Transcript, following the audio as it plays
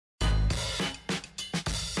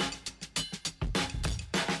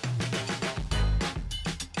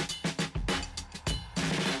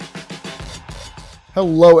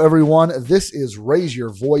Hello, everyone. This is Raise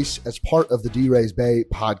Your Voice as part of the D-Rays Bay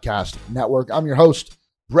podcast network. I'm your host,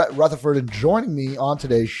 Brett Rutherford, and joining me on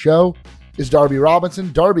today's show is Darby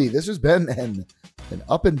Robinson. Darby, this has been an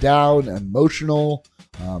up and down, emotional,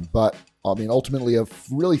 but ultimately a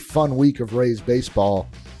really fun week of Rays baseball.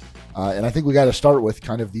 And I think we got to start with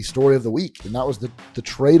kind of the story of the week, and that was the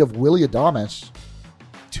trade of Willy Adames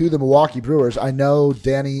to the Milwaukee Brewers. I know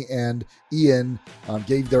Danny and Ian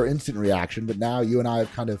gave their instant reaction, but now you and I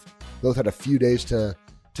have kind of both had a few days to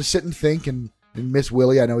sit and think and miss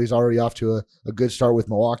Willy. I know he's already off to a good start with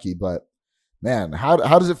Milwaukee, but man, how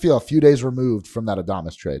does it feel a few days removed from that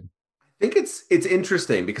Adames trade? I think it's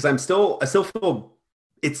interesting because I still feel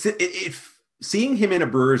seeing him in a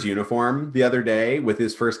Brewers uniform the other day with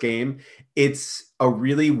his first game. It's a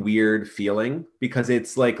really weird feeling because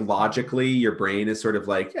it's like logically your brain is sort of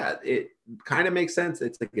like, yeah, it kind of makes sense.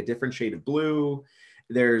 It's like a different shade of blue.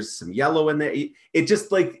 There's some yellow in there. It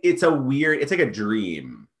just like, it's like a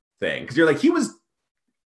dream thing. Cause you're like, he was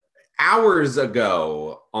hours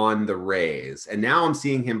ago on the Rays, and now I'm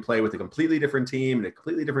seeing him play with a completely different team and a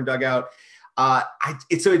completely different dugout.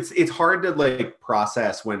 It's hard to like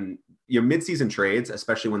process when midseason trades,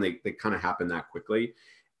 especially when they kind of happen that quickly.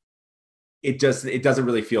 It doesn't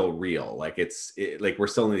really feel real. Like like we're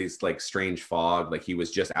still in these like strange fog. Like he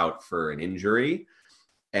was just out for an injury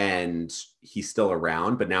and he's still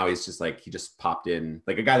around, but now he's just like, he just popped in,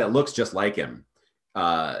 like a guy that looks just like him.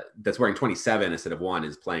 That's wearing 27 instead of 1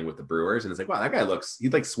 is playing with the Brewers. And it's like, wow, that guy he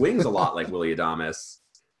like swings a lot like Willy Adames.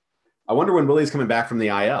 I wonder when Willy's coming back from the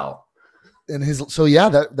IL. And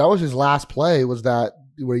that was his last play, was that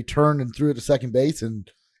where he turned and threw it to second base and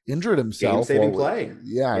injured himself. Game-saving play.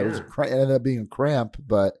 Yeah, it ended up being a cramp,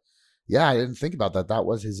 but yeah, I didn't think about that. That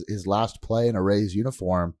was his last play in a Rays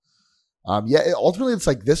uniform. Ultimately it's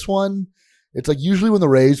like this one. It's like usually when the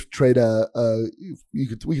Rays trade we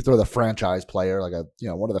could throw the franchise player, like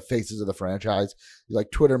one of the faces of the franchise.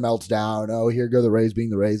 Like Twitter melts down. Oh, here go the Rays being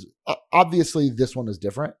the Rays. Obviously, this one is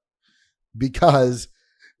different because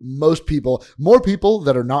more people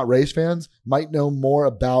that are not Rays fans might know more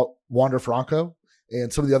about Wander Franco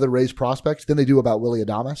and some of the other Rays prospects than they do about Willy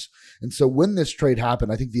Adames. And so when this trade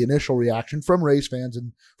happened, I think the initial reaction from Rays fans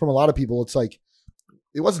and from a lot of people, it's like,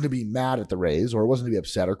 it wasn't to be mad at the Rays or it wasn't to be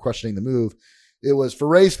upset or questioning the move. It was for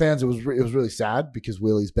Rays fans. It was really sad because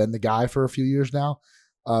Willy's been the guy for a few years now.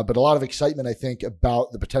 But a lot of excitement, I think,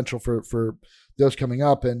 about the potential for those coming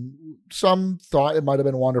up. And some thought it might have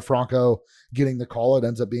been Wander Franco getting the call. It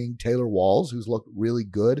ends up being Taylor Walls, who's looked really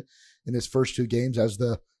good in his first 2 games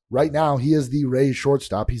right now, he is the Rays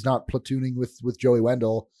shortstop. He's not platooning with Joey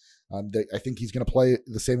Wendell. I think he's going to play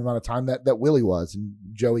the same amount of time that Willy was, and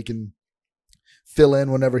Joey can fill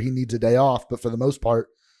in whenever he needs a day off. But for the most part,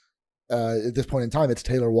 at this point in time, it's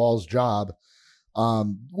Taylor Walls' job,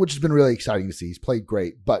 which has been really exciting to see. He's played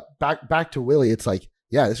great. But back to Willy, it's like,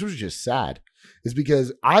 yeah, this was just sad. It's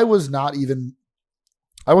because I wasn't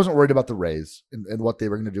worried about the Rays and what they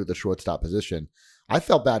were going to do at the shortstop position. I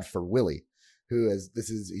felt bad for Willy,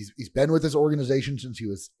 he's been with this organization since he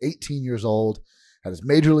was 18 years old, had his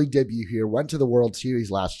major league debut here, went to the World Series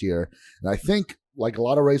last year. And I think, like a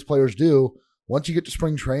lot of Rays players do, once you get to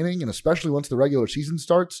spring training, and especially once the regular season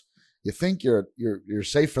starts, you think you're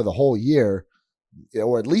safe for the whole year,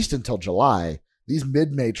 or at least until July. These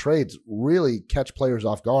mid-May trades really catch players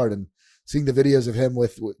off guard, and seeing the videos of him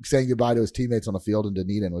with saying goodbye to his teammates on the field in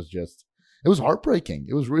Dunedin it was heartbreaking.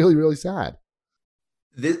 It was really, really sad.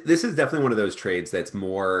 This is definitely one of those trades that's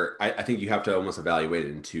more, I think you have to almost evaluate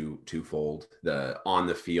it in twofold: the on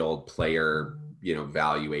the field player,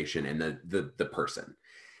 valuation, and the person.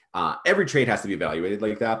 Every trade has to be evaluated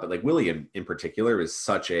like that, but like Willy in particular is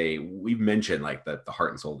we've mentioned like the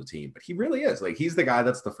heart and soul of the team, but he really is like, he's the guy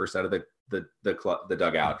that's the first out of the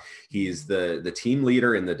dugout. He's the team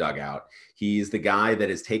leader in the dugout. He's the guy that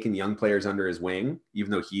has taken young players under his wing,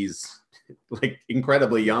 even though he's like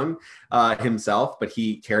incredibly young himself, but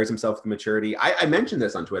he carries himself with maturity. I mentioned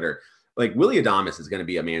this on Twitter. Like Willy Adames is going to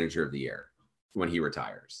be a manager of the year when he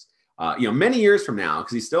retires. Many years from now,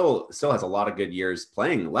 because he still has a lot of good years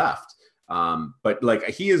playing left. But like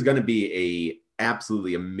he is going to be a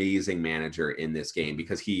absolutely amazing manager in this game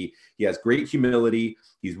because he has great humility.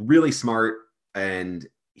 He's really smart, and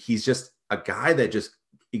he's just a guy that just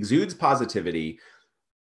exudes positivity,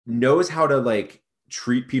 knows how to like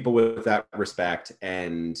treat people with that respect.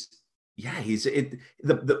 And yeah,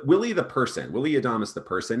 Willy Adames, the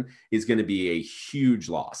person, is going to be a huge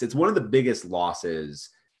loss. It's one of the biggest losses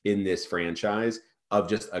in this franchise of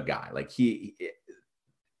just a guy. Like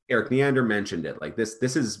Eric Neander mentioned it. Like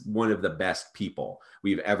this is one of the best people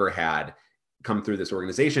we've ever had come through this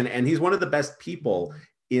organization, and he's one of the best people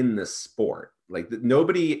in the sport. Like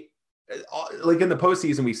nobody, like in the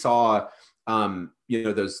postseason, we saw,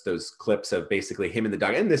 those clips of basically him in the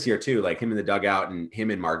dugout, and this year too, like him in the dugout and him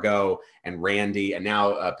and Margot and Randy, and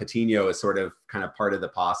now Patino is sort of kind of part of the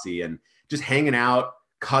posse and just hanging out,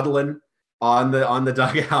 cuddling on the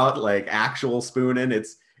dugout, like actual spooning.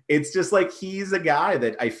 It's just like he's a guy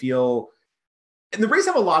that I feel, and the Rays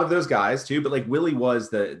have a lot of those guys too, but like Willie was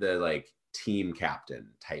the like team captain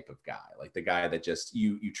type of guy, like the guy that just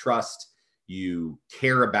you trust, you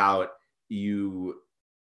care about, you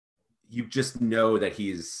just know that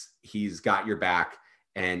he's got your back,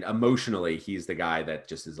 and emotionally he's the guy that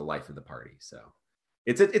just is the life of the party. So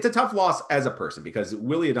it's a tough loss as a person, because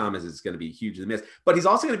Willie Adames is going to be huge in the miss, but he's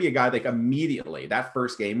also going to be a guy like immediately that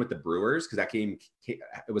first game with the Brewers, because that game,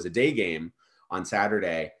 it was a day game on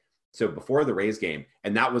Saturday, so before the Rays game,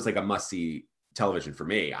 and that was like a must-see television for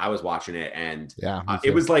me. I was watching it, and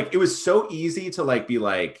it was so easy to like be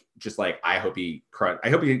like, just like, I hope he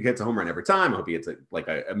gets a home run every time. I hope he gets like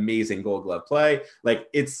an amazing Gold Glove play. Like,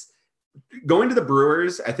 it's going to the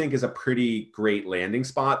Brewers, I think, is a pretty great landing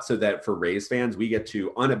spot, so that for Rays fans, we get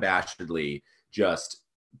to unabashedly just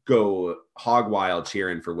go hog wild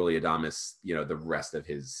cheering for Willie Adames, the rest of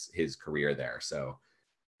his career there. So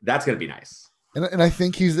that's going to be nice. And I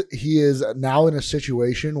think he is now in a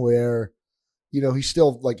situation where, he's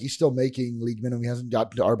still making league minimum. He hasn't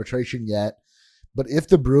gotten to arbitration yet. But if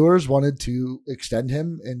the Brewers wanted to extend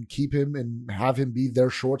him and keep him and have him be their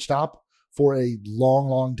shortstop for a long,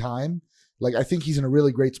 long time, like, I think he's in a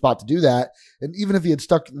really great spot to do that. And even if he had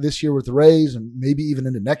stuck this year with the Rays and maybe even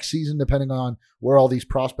into next season, depending on where all these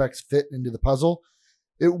prospects fit into the puzzle,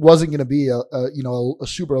 it wasn't going to be a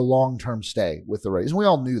super long-term stay with the Rays. And we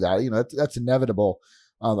all knew that, that's inevitable.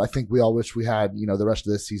 I think we all wish we had, the rest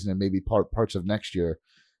of this season and maybe parts of next year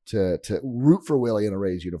to root for Willie in a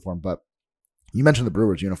Rays uniform. But you mentioned the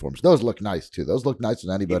Brewers uniforms. Those look nice too. Those look nice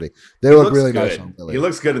on anybody. They look really nice on Willie. He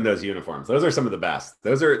looks good in those uniforms. Those are some of the best.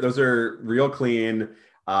 Those are real clean.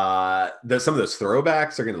 Some of those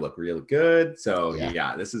throwbacks are going to look really good. So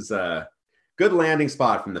yeah, this is a good landing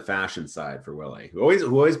spot from the fashion side for Willie, who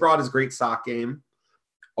always brought his great sock game.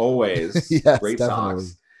 Always. Yes, great definitely.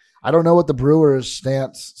 socks. I don't know what the Brewers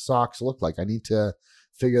stance socks look like. I need to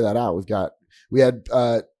figure that out. We had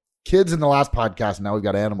kids in the last podcast, and now we've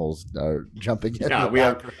got animals jumping in. Yeah, we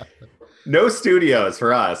have no studios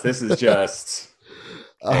for us. This is just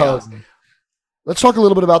let's talk a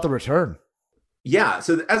little bit about the return. Yeah,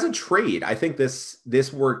 so as a trade, I think this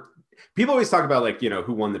worked. People always talk about, like,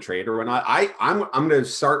 who won the trade or whatnot. I'm going to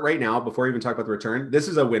start right now before we even talk about the return. This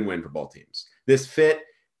is a win-win for both teams. This fit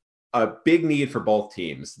a big need for both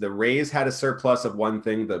teams. The Rays had a surplus of one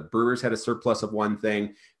thing. The Brewers had a surplus of one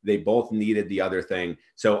thing. They both needed the other thing.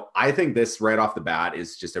 So I think this right off the bat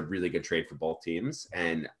is just a really good trade for both teams.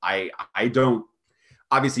 And I don't,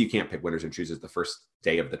 obviously you can't pick winners and choosers the first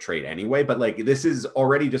day of the trade anyway, but like, this is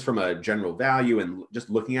already just from a general value and just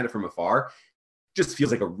looking at it from afar, just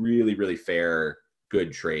feels like a really, really fair,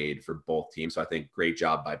 good trade for both teams. So I think great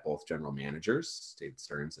job by both general managers, David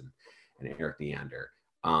Stearns and Erik Neander.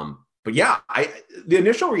 But yeah, the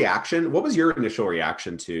initial reaction, what was your initial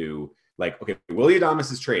reaction to, like, okay, Willie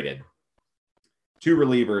Adames is traded, 2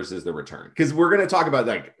 relievers is the return? Because we're going to talk about,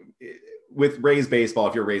 like, with Rays baseball,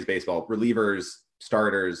 if you're Rays baseball, relievers,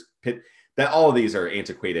 starters, that all of these are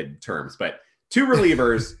antiquated terms, but 2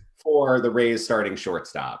 relievers for the Rays starting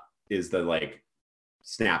shortstop is the, like,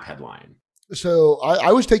 snap headline. So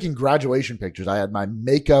I was taking graduation pictures. I had my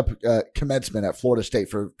makeup commencement at Florida State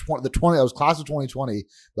for I was class of 2020,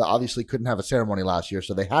 but obviously couldn't have a ceremony last year.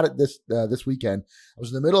 So they had it this weekend. I was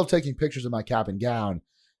in the middle of taking pictures of my cap and gown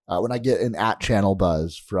when I get an @channel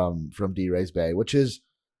buzz from D Rays Bay, which is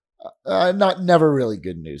never really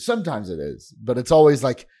good news. Sometimes it is, but it's always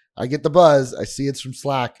like I get the buzz, I see it's from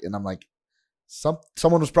Slack, and I'm like,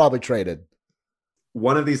 someone was probably traded.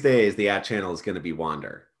 One of these days, the @channel is going to be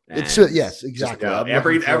Wander. It's yes, exactly.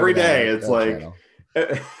 Every day it's like,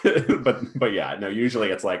 but yeah, no, usually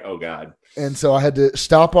it's like, oh God. And so I had to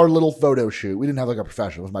stop our little photo shoot. We didn't have like a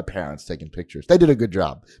professional. It was my parents taking pictures. They did a good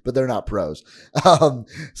job, but they're not pros.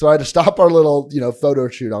 So I had to stop our little, photo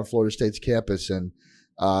shoot on Florida State's campus. And,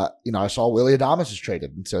 I saw Willie Adames is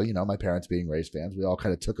traded. And so, my parents being Rays fans, we all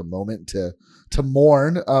kind of took a moment to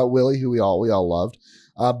mourn Willie, who we all loved.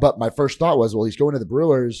 But my first thought was, well, he's going to the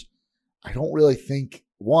Brewers. I don't really think,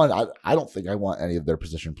 I don't think I want any of their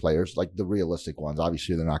position players, like the realistic ones.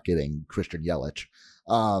 Obviously, they're not getting Christian Yelich.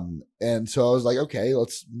 And so I was like, okay,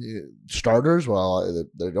 let's starters. Well,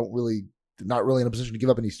 they're not really in a position to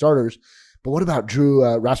give up any starters. But what about Drew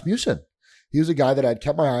Rasmussen? He was a guy that I'd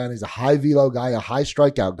kept my eye on. He's a high velo guy, a high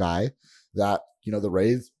strikeout guy that, the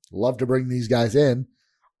Rays love to bring these guys in.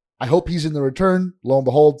 I hope he's in the return. Lo and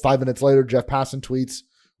behold, 5 minutes later, Jeff Passan tweets,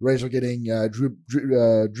 Rays are getting Drew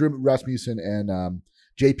Rasmussen and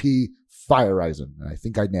JP Feyereisen. And I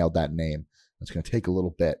think I nailed that name. It's going to take a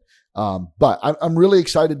little bit. But I'm really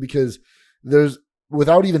excited because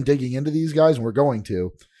without even digging into these guys, and we're going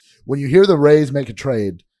to, when you hear the Rays make a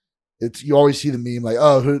trade, you always see the meme like,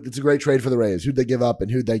 oh, it's a great trade for the Rays. Who'd they give up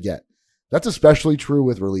and who'd they get? That's especially true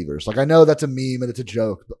with relievers. Like, I know that's a meme and it's a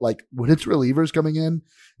joke, but like when it's relievers coming in,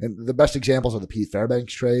 and the best examples are the Pete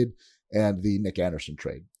Fairbanks trade and the Nick Anderson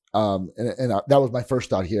trade. That was my first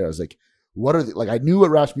thought here. I was like, I knew what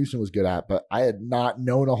Rasmussen was good at, but I had not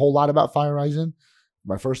known a whole lot about Feyereisen.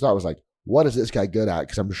 My first thought was like, what is this guy good at?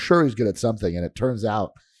 Because I'm sure he's good at something. And it turns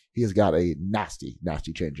out he has got a nasty,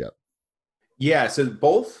 nasty changeup. Yeah, so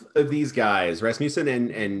both of these guys, Rasmussen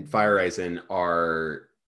and Feyereisen, are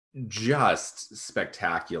just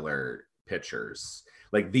spectacular pitchers.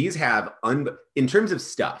 Like, these have, in terms of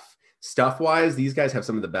stuff-wise, these guys have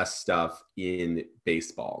some of the best stuff in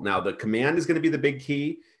baseball. Now, the command is going to be the big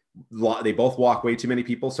key. They both walk way too many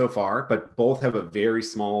people so far, but both have a very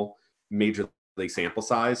small major league sample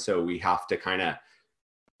size. So we have to kind of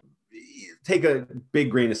take a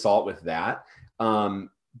big grain of salt with that.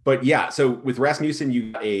 But yeah, so with Rasmussen,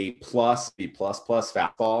 you got a B plus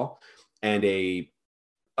fastball and a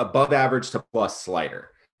above average to plus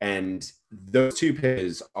slider. And those two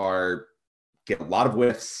pitches get a lot of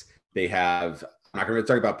whiffs. They have, I'm not going to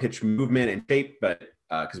talk about pitch movement and shape, but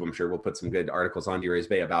because I'm sure we'll put some good articles on D-Rays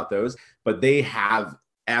Bay about those, but they have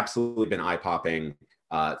absolutely been eye-popping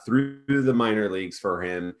through the minor leagues for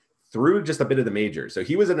him, through just a bit of the majors. So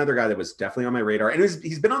he was another guy that was definitely on my radar, and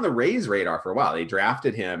he's been on the Rays radar for a while. They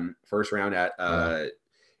drafted him first round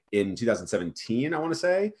in 2017, I want to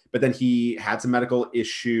say, but then he had some medical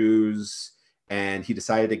issues and he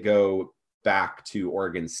decided to go back to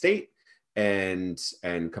Oregon State and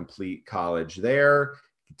complete college there.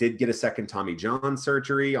 Did get a second Tommy John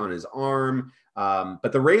surgery on his arm.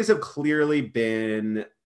 But the Rays have clearly been,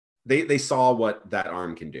 they saw what that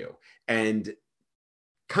arm can do. And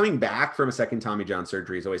coming back from a second Tommy John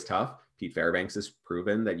surgery is always tough. Pete Fairbanks has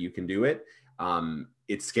proven that you can do it.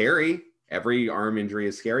 It's scary. Every arm injury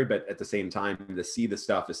is scary, but at the same time, to see the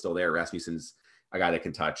stuff is still there. Rasmussen's a guy that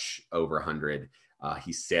can touch over 100.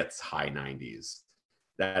 He sits high 90s.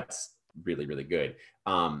 That's really, really good.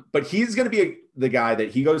 But he's going to be the guy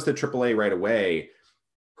that he goes to AAA right away.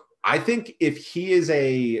 I think if he is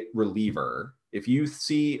a reliever, if you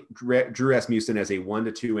see Drew Rasmussen as a 1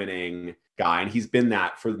 to 2 inning guy, and he's been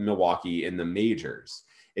that for Milwaukee in the majors,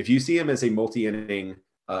 if you see him as a multi-inning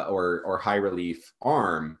or high relief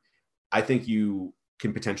arm, I think you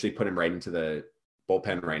can potentially put him right into the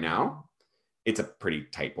bullpen right now. It's a pretty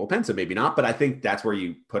tight bullpen, so maybe not, but I think that's where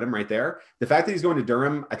you put him right there. The fact that he's going to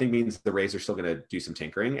Durham, I think means the Rays are still going to do some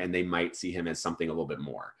tinkering and they might see him as something a little bit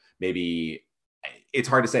more. Maybe it's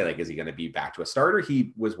hard to say, like, is he going to be back to a starter?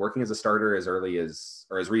 He was working as a starter as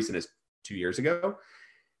recent as 2 years ago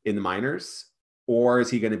in the minors. Or is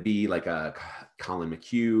he going to be like a Colin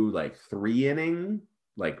McHugh, like 3 inning,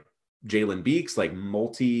 like Jalen Beeks, like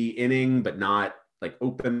multi-inning, but not like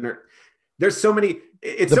opener? There's so many.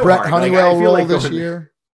 It's so Brett hard. Honeywell I feel like this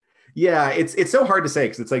year. Yeah, it's so hard to say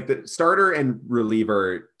because it's like the starter and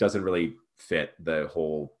reliever doesn't really fit the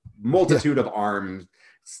whole multitude of arms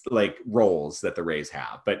like roles that the Rays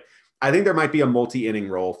have. But I think there might be a multi-inning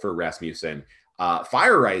role for Rasmussen.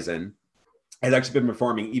 Feyereisen has actually been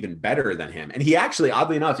performing even better than him. And he actually,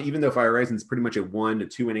 oddly enough, even though Feyereisen's pretty much a 1 to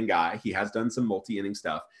 2 inning guy, he has done some multi-inning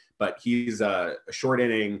stuff, but he's a short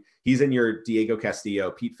inning. He's in your Diego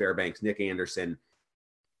Castillo, Pete Fairbanks, Nick Anderson,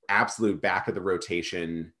 absolute back of the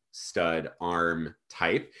rotation stud arm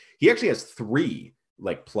type. He actually has 3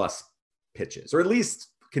 like plus pitches, or at least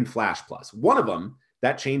can flash plus. One of them,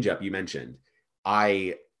 that changeup you mentioned,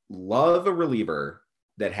 I love a reliever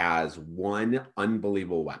that has one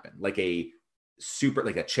unbelievable weapon, like a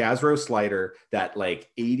Chazro slider, that like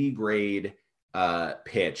 80 grade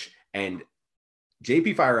pitch. And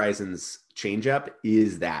JP Feyereisen's changeup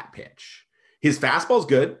is that pitch. His fastball's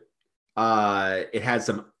good. It has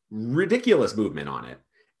some ridiculous movement on it.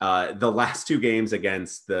 The last 2 games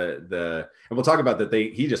against and we'll talk about that.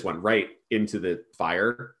 He just went right into the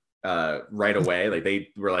fire right away. Like they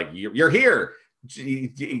were like, you're here.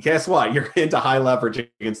 Guess what? You're into high leverage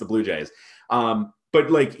against the Blue Jays. But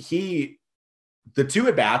like the 2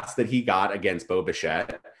 at-bats that he got against Bo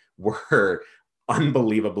Bichette were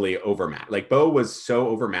unbelievably overmatched. Like Bo was so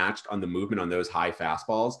overmatched on the movement on those high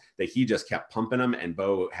fastballs that he just kept pumping them and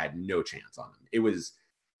Bo had no chance on them. It was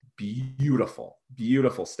beautiful,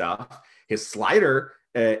 beautiful stuff. His slider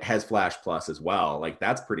has flash plus as well. Like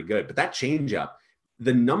that's pretty good. But that changeup,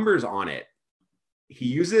 the numbers on it, he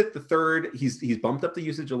used it the third. He's bumped up the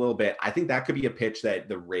usage a little bit. I think that could be a pitch that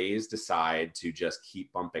the Rays decide to just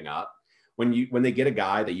keep bumping up. When they get a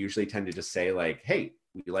guy, they usually tend to just say like, "Hey,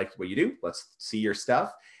 we like what you do. Let's see your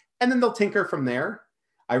stuff," and then they'll tinker from there.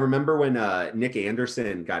 I remember when Nick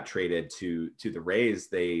Anderson got traded to the Rays.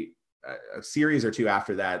 They a series or two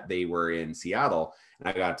after that, they were in Seattle, and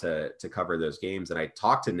I got to cover those games. And I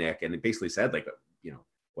talked to Nick, and it basically said like,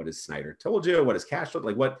 what has Snyder told you? What has Cash told?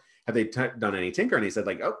 Like, what have they done any tinker? And he said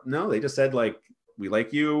like, oh no, they just said like, we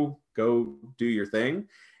like you, go do your thing,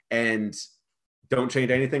 and don't change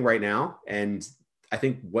anything right now. And I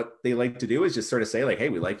think what they like to do is just sort of say like, hey,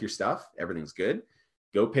 we like your stuff, everything's good,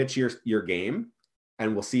 go pitch your game,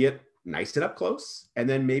 and we'll see it, nice it up close, and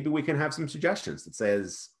then maybe we can have some suggestions that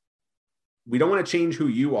says, we don't want to change who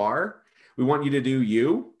you are. We want you to do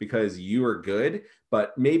you because you are good,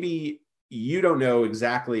 but maybe you don't know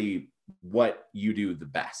exactly what you do the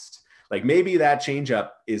best. Like maybe that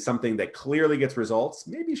changeup is something that clearly gets results.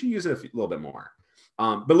 Maybe you should use it a little bit more.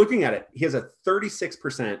 But looking at it, he has a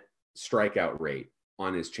 36% strikeout rate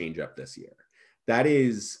on his changeup this year. That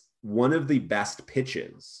is one of the best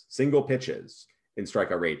pitches, single pitches in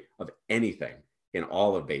strikeout rate of anything in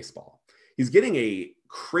all of baseball. He's getting a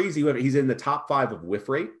crazy whiff. He's in the top 5 of whiff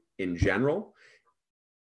rate in general.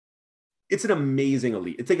 It's an amazing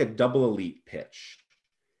elite. It's like a double elite pitch.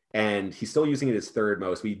 And he's still using it as third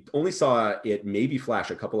most. We only saw it maybe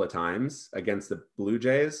flash a couple of times against the Blue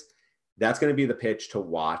Jays. That's going to be the pitch to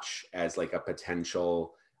watch as like a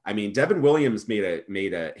potential. I mean, Devin Williams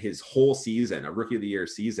made his whole season, a Rookie of the Year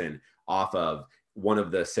season, off of one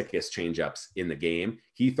of the sickest changeups in the game.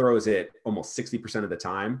 He throws it almost 60% of the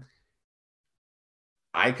time.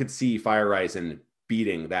 I could see Feyereisen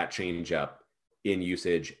beating that changeup in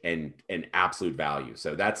usage and absolute value.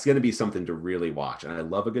 So that's going to be something to really watch. And I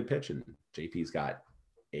love a good pitch, and JP's got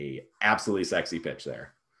a absolutely sexy pitch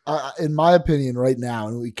there. In my opinion, right now,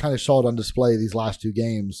 and we kind of saw it on display these last 2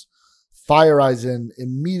 games, Feyereisen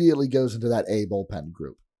immediately goes into that A bullpen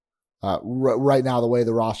group. Right now, the way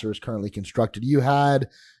the roster is currently constructed, you had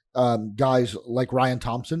guys like Ryan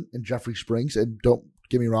Thompson and Jeffrey Springs, and don't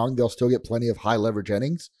get me wrong, they'll still get plenty of high leverage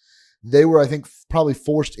innings. They were, I think, probably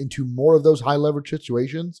forced into more of those high leverage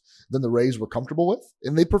situations than the Rays were comfortable with,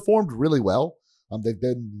 and they performed really well. They've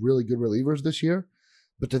been really good relievers this year.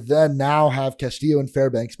 But to then now have Castillo and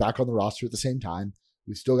Fairbanks back on the roster at the same time,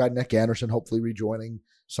 we've still got Nick Anderson hopefully rejoining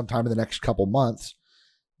sometime in the next couple months,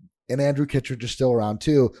 and Andrew Kittredge is still around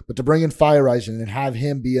too. But to bring in Feyereisen and have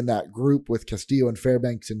him be in that group with Castillo and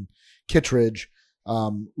Fairbanks and Kittredge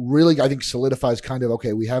really, I think, solidifies kind of,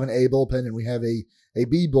 okay, we have an A bullpen and we have a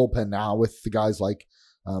B bullpen now with the guys like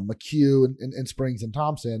McHugh and Springs and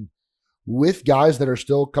Thompson, with guys that are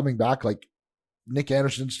still coming back, like Nick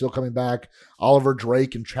Anderson's still coming back. Oliver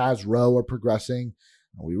Drake and Chaz Rowe are progressing.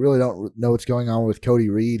 We really don't know what's going on with Cody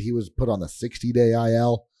Reed. He was put on the 60-day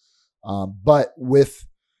IL. But with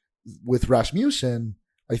Rasmussen,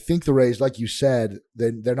 I think the Rays, like you said,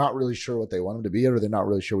 they're not really sure what they want him to be, or they're not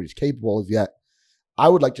really sure what he's capable of yet. I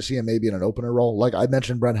would like to see him maybe in an opener role. Like I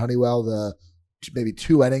mentioned, Brent Honeywell, the maybe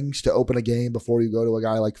 2 innings to open a game before you go to a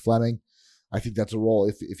guy like Fleming. I think that's a role.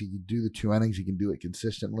 If he can do the 2 innings, he can do it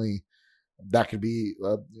consistently. That could be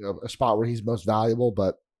a spot where he's most valuable.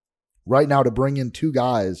 But right now, to bring in 2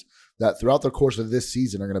 guys that throughout the course of this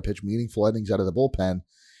season are going to pitch meaningful innings out of the bullpen,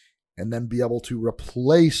 and then be able to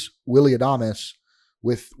replace Willy Adames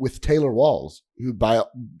with Taylor Walls, who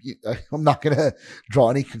I'm not going to draw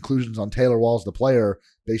any conclusions on Taylor Walls, the player,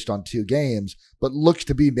 based on 2 games, but looks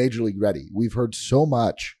to be major league ready. We've heard so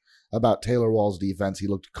much about Taylor Walls' defense. He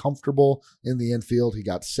looked comfortable in the infield. He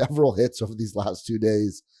got several hits over these last 2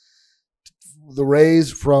 days. The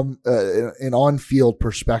Rays, from an on-field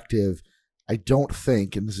perspective, I don't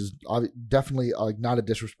think, and this is definitely not a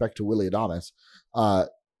disrespect to Willy Adames,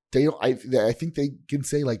 I think they can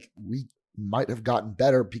say like we might have gotten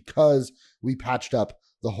better because we patched up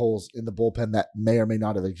the holes in the bullpen that may or may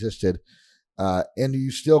not have existed. And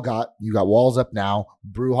you got Walls up now.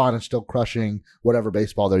 Brujan is still crushing whatever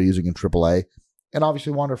baseball they're using in AAA, and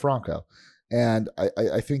obviously Wander Franco. And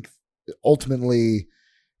I think ultimately,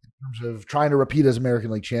 in terms of trying to repeat as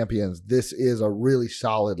American League champions, this is a really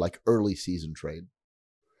solid like early season trade.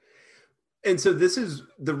 And so this is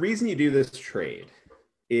the reason you do this trade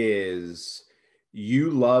is you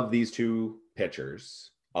love these 2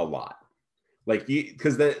 pitchers a lot. Like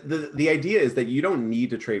because the idea is that you don't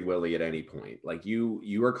need to trade Willy at any point. Like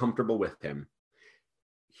you are comfortable with him.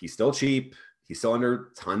 He's still cheap. He's still under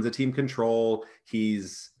tons of team control.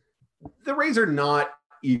 He's the Rays are not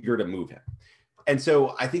eager to move him. And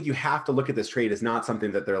so I think you have to look at this trade as not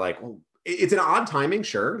something that they're like, well, it's an odd timing,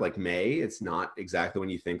 sure. Like May, it's not exactly when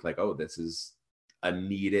you think like, oh, this is a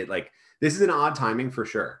needed, like this is an odd timing for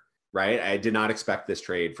sure, right? I did not expect this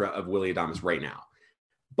trade of Willy Adames right now.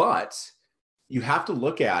 But you have to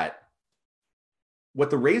look at what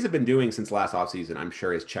the Rays have been doing since last offseason, I'm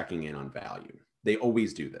sure, is checking in on value. They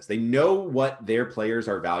always do this. They know what their players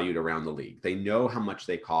are valued around the league. They know how much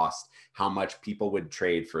they cost, how much people would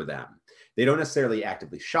trade for them. They don't necessarily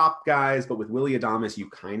actively shop guys, but with Willy Adames, you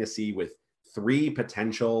kind of see with 3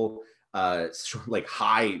 potential like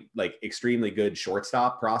high, like extremely good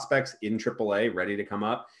shortstop prospects in AAA ready to come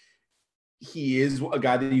up. He is a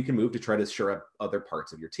guy that you can move to try to shore up other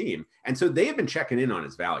parts of your team. And so they have been checking in on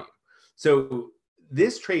his value. So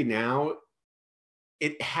this trade now,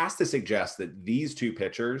 it has to suggest that these 2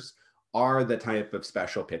 pitchers are the type of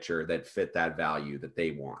special pitcher that fit that value that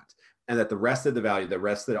they want. And that the rest of the value, the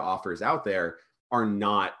rest of the offers out there are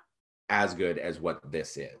not as good as what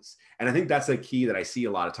this is. And I think that's a key that I see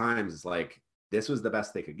a lot of times is like, this was the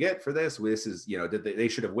best they could get for this. This is, you know, they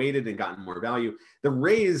should have waited and gotten more value. The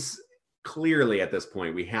Rays, clearly at this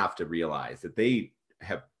point, we have to realize that they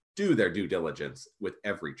have do their due diligence with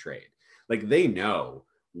every trade. Like they know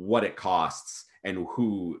what it costs and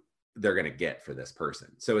who they're going to get for this person.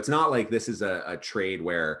 So it's not like this is a trade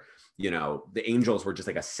where, you know, the Angels were just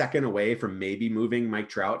like a second away from maybe moving Mike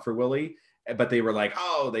Trout for Willie, but they were like,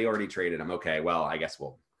 oh, they already traded him. Okay, well, I guess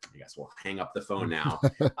we'll hang up the phone now.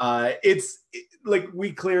 Like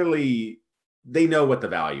we clearly, they know what the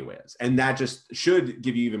value is. And that just should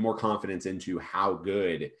give you even more confidence into how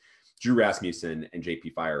good Drew Rasmussen and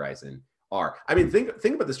JP Feyereisen are. I mean, think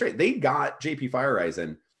about this trade. They got JP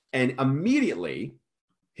Feyereisen and immediately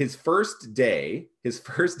his first day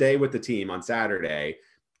with the team on Saturday,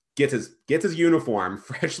 gets his uniform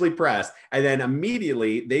freshly pressed, and then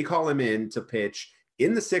immediately they call him in to pitch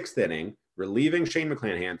in the 6th inning, relieving Shane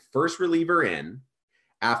McClanahan, first reliever in,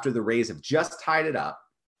 after the Rays have just tied it up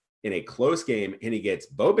in a close game, and he gets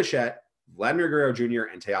Bo Bichette, Vladimir Guerrero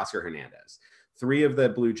Jr., and Teoscar Hernandez, 3 of the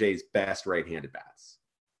Blue Jays' best right-handed bats.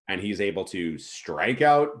 And he's able to strike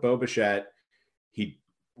out Bo Bichette.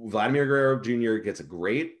 Vladimir Guerrero Jr.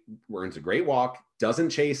 earns a great walk, doesn't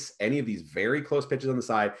chase any of these very close pitches on the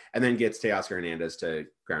side, and then gets Teoscar Hernandez to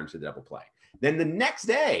ground to the double play. Then the next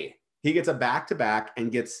day, he gets a back-to-back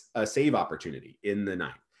and gets a save opportunity in the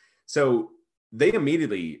 9th. So they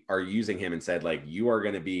immediately are using him and said, like, you are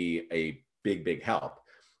going to be a big, big help.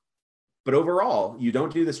 But overall, you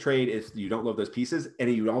don't do this trade if you don't love those pieces,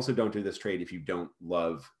 and you also don't do this trade if you don't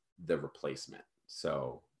love the replacement.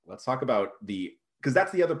 So let's talk about because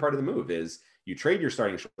that's the other part of the move is you trade your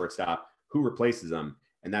starting shortstop, who replaces them,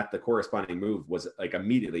 and that the corresponding move was like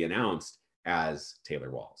immediately announced as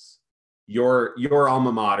Taylor Walls. Your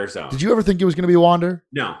alma mater zone. Did you ever think it was going to be Wander?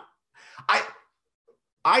 No,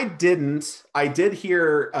 I didn't. I did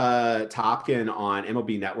hear Topkin on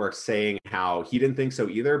MLB Network saying how he didn't think so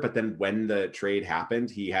either. But then when the trade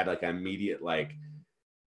happened, he had like an immediate like,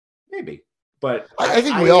 maybe. But I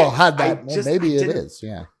think we all had that. Maybe it is.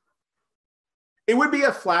 Yeah. It would be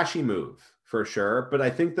a flashy move for sure. But I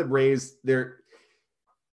think the Rays, the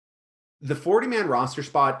 40-man roster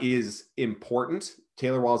spot is important.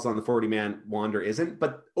 Taylor Walls on the 40-man, Wander isn't.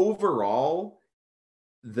 But overall,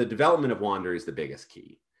 the development of Wander is the biggest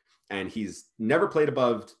key. And he's never played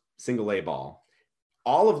above single A ball.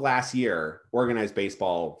 All of last year, organized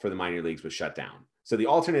baseball for the minor leagues was shut down. So the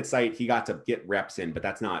alternate site, he got to get reps in, but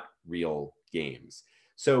that's not real games.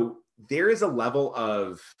 So there is a level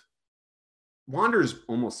of Wander's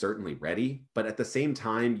almost certainly ready, but at the same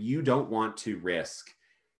time, you don't want to risk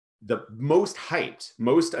the most hyped,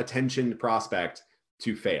 most attention prospect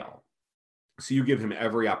to fail. So you give him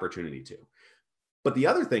every opportunity to. But the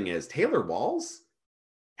other thing is Taylor Walls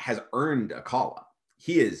has earned a call-up.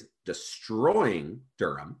 He is destroying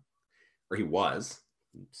Durham, or he was.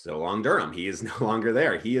 So long Durham. He is no longer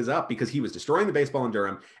there. He is up because he was destroying the baseball in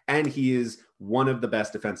Durham, and he is one of the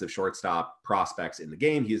best defensive shortstop prospects in the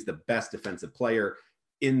game. He is the best defensive player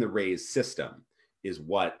in the Rays system, is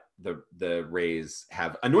what the Rays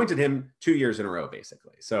have anointed him 2 years in a row,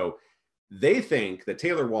 basically. So they think that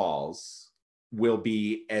Taylor Walls will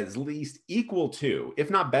be at least equal to, if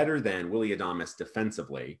not better than, Willy Adames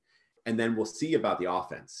defensively. And then we'll see about the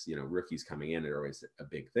offense. You know, rookies coming in are always a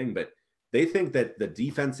big thing, but they think that the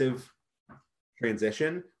defensive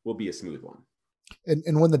transition will be a smooth one.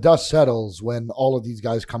 And when the dust settles, when all of these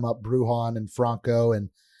guys come up, Brujan and Franco, and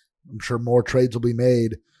I'm sure more trades will be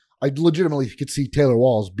made, I legitimately could see Taylor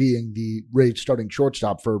Walls being the Rays starting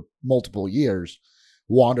shortstop for multiple years.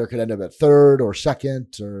 Wander could end up at third or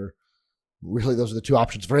second, or really those are the two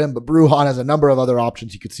options for him. But Bruhan has a number of other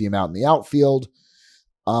options. You could see him out in the outfield.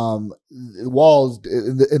 Walls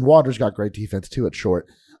and Wander's got great defense too at short.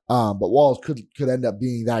 But Walls could end up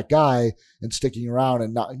being that guy and sticking around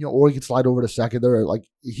and not, or he could slide over to second. There, like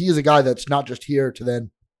he is a guy that's not just here to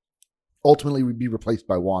then ultimately be replaced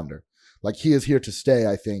by Wander. Like he is here to stay,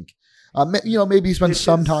 I think. Maybe he spends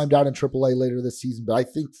some time down in AAA later this season, but I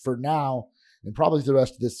think for now and probably the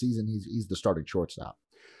rest of this season, he's the starting shortstop.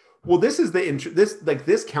 Well, this is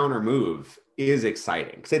this counter move is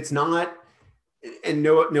exciting because it's not, and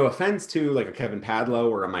no offense to like a Kevin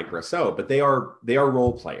Padlo or a Mike Rousseau, but they are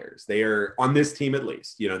role players. They are on this team at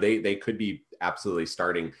least. They could be absolutely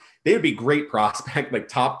starting. They would be great prospect, like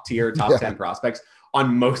top tier, top 10 prospects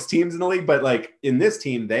on most teams in the league. But like in this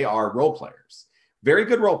team, they are role players, very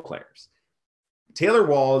good role players. Taylor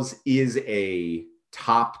Walls is a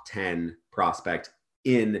top 10 prospect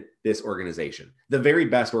in this organization, the very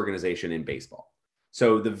best organization in baseball.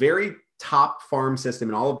 So the very top farm system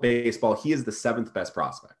in all of baseball, he is the 7th best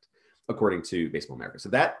prospect, according to Baseball America. So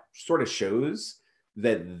that sort of shows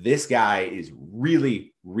that this guy is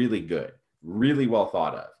really, really good, really well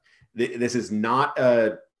thought of. This is not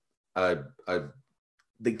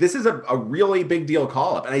this is a really big deal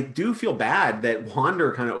call up. And I do feel bad that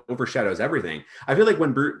Wander kind of overshadows everything. I feel like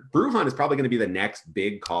when Bruhan is probably going to be the next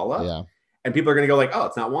big call up. Yeah. And people are going to go like, oh,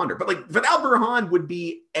 it's not Wander. But like Vidal Brujan would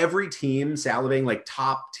be every team salivating like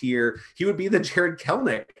top tier. He would be the Jared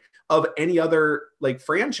Kelenic of any other like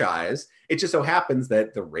franchise. It just so happens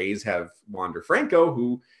that the Rays have Wander Franco,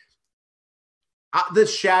 who the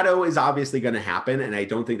shadow is obviously going to happen. And I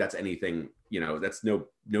don't think that's anything, that's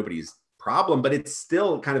nobody's problem, but it's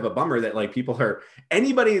still kind of a bummer that like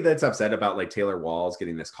anybody that's upset about like Taylor Walls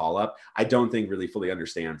getting this call up, I don't think really fully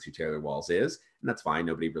understands who Taylor Walls is. And that's fine.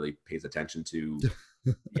 Nobody really pays attention to,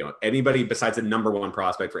 anybody besides a number one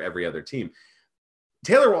prospect for every other team.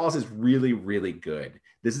 Taylor Walls is really, really good.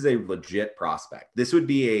 This is a legit prospect. This would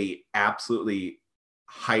be a absolutely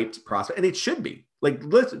hyped prospect. And it should be like,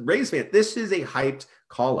 Rays fan, this is a hyped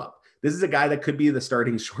call up. This is a guy that could be the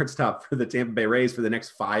starting shortstop for the Tampa Bay Rays for the next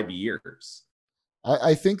 5 years.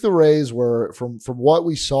 I think the Rays were, from what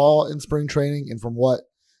we saw in spring training and from what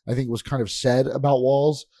I think was kind of said about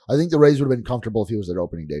Walls, I think the Rays would have been comfortable if he was their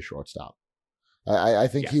opening day shortstop. I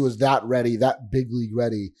think he was that ready, that big league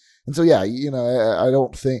ready. And so, yeah, I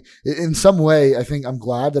don't think in some way, I think I'm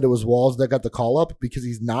glad that it was Walls that got the call up because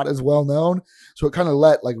he's not as well known. So it kind of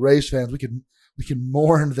let like Rays fans, we can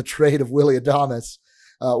mourn the trade of Willy Adames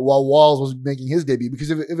while Walls was making his debut, because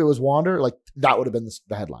if it was Wander, like that would have been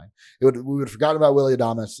the headline. We would have forgotten about Willy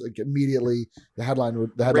Adames like, immediately. The headline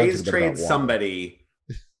Rays trade somebody.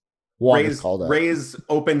 Rays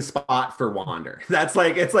open spot for Wander. That's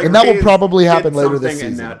like it's like, and that will probably happen later this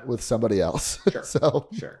season with somebody else. Sure,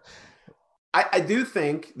 sure. I do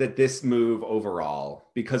think that this move overall,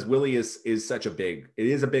 because Willie is such a big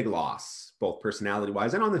loss, both personality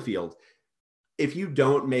wise and on the field. If you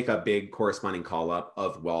don't make a big corresponding call up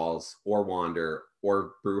of Walls or Wander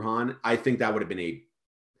or Brujan, I think that would have been it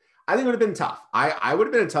would have been tough. I would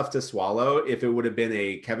have been tough to swallow if it would have been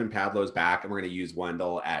a Kevin Padlo's back and we're going to use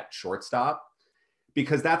Wendell at shortstop,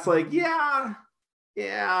 because that's like, you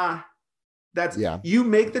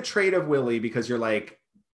make the trade of Willie because you like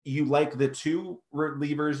the 2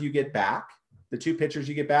 relievers you get back, the 2 pitchers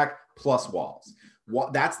you get back plus Walls.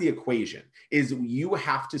 That's the equation, is you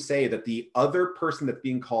have to say that the other person that's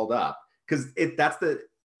being called up, because that's the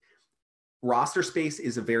roster space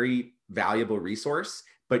is a very valuable resource,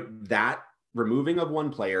 but that removing of one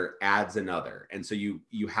player adds another. And so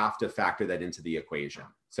you have to factor that into the equation.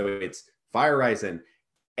 So it's Feyereisen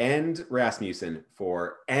and Rasmussen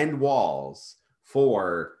and Walls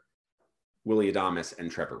for Willy Adames and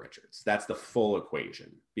Trevor Richards. That's the full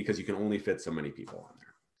equation, because you can only fit so many people on there.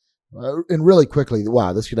 And really quickly,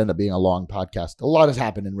 wow, this could end up being a long podcast. A lot has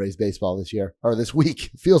happened in Rays baseball this year, or this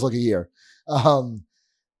week. It feels like a year.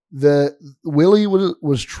 The Willie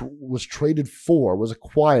was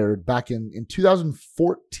acquired back in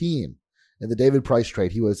 2014 in the David Price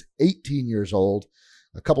trade. He was 18 years old.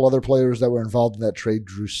 A couple other players that were involved in that trade: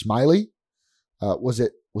 Drew Smiley. Was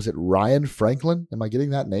it Ryan Franklin? Am I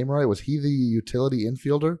getting that name right? Was he the utility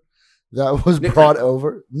infielder that was brought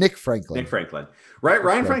over? Nick Franklin. Right.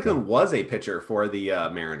 Ryan Franklin was a pitcher for the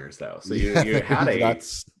Mariners, though. So you had a.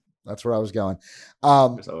 That's where I was going.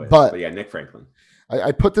 But yeah, Nick Franklin.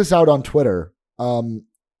 I put this out on Twitter.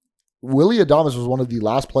 Willy Adames was one of the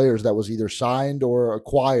last players that was either signed or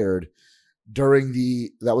acquired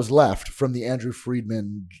that was left from the Andrew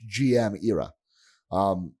Friedman GM era.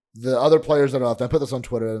 the other players that are left, I put this on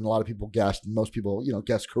Twitter and a lot of people guessed, and most people,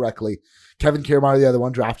 guessed correctly. Kevin Kiermaier, the other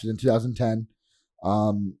one, drafted in 2010.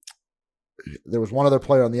 There was one other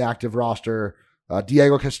player on the active roster.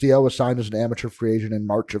 Diego Castillo was signed as an amateur free agent in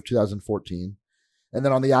March of 2014. And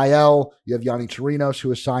then on the IL, you have Yanni Chirinos, who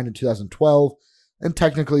was signed in 2012. And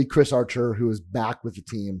technically Chris Archer, who is back with the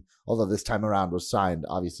team, although this time around was signed,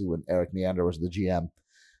 obviously, when Eric Neander was the GM.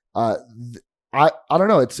 I don't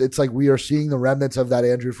know. It's like we are seeing the remnants of that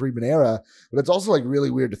Andrew Friedman era, but it's also like really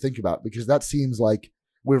weird to think about because that seems like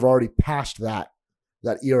we've already passed that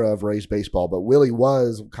era of Rays baseball. But Willie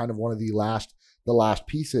was kind of one of the last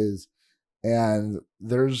pieces, and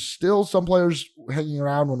there's still some players hanging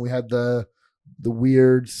around when we had the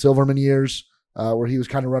weird Silverman years where he was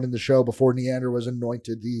kind of running the show before Neander was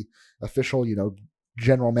anointed the official,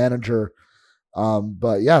 general manager.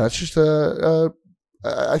 But yeah, that's just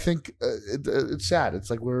I think it's sad. It's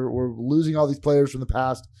like we're losing all these players from the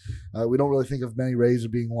past. We don't really think of many Rays as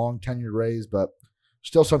being long tenured Rays, but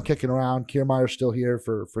still some kicking around. Kiermaier's still here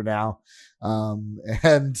for now,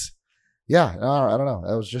 and yeah, I don't know.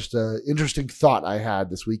 That was just an interesting thought I had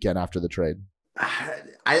this weekend after the trade.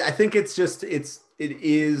 I think it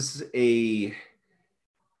is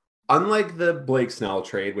unlike the Blake Snell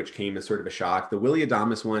trade, which came as sort of a shock. The Willy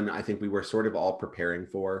Adames one, I think we were sort of all preparing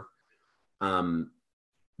for.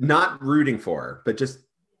 Not rooting for, but just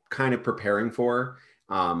kind of preparing for.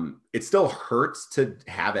 It still hurts to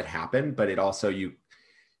have it happen, but it also,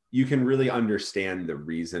 you can really understand the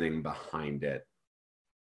reasoning behind it.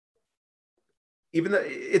 Even though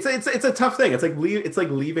it's a tough thing. It's like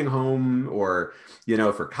leaving home or,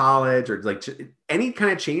 for college or like any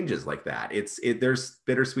kind of changes like that. There's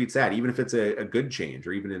bittersweet sad, even if it's a good change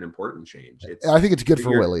or even an important change. I think it's good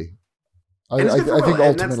for Willie. I think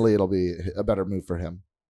ultimately it'll be a better move for him.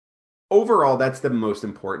 Overall, that's the most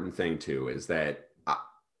important thing too, is that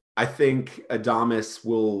I think Adames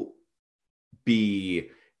will he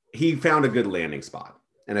found a good landing spot.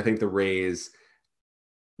 And I think the Rays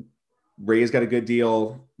got a good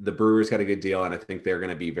deal. The Brewers got a good deal. And I think they're going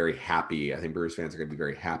to be very happy. I think Brewers fans are going to be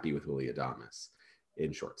very happy with Willy Adames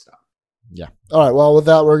in shortstop. Yeah. All right. Well, with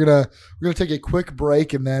that, we're going to take a quick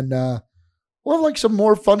break and then we'll have like some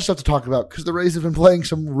more fun stuff to talk about because the Rays have been playing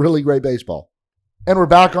some really great baseball. And we're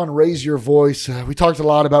back on Raise Your Voice. We talked a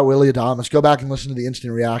lot about Willy Adames. Go back and listen to the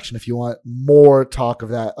instant reaction if you want more talk of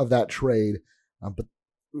that trade. But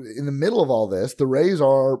in the middle of all this, the Rays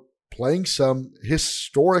are playing some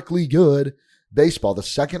historically good baseball, the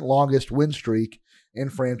second longest win streak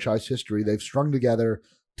in franchise history. They've strung together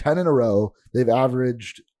 10 in a row. They've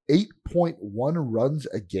averaged 8.1 runs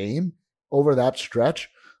a game over that stretch.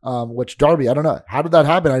 Which Darby, I don't know. How did that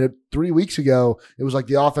happen? I did 3 weeks ago. It was like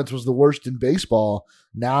the offense was the worst in baseball.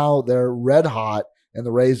 Now they're red hot and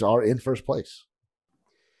the Rays are in first place.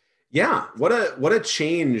 Yeah. What a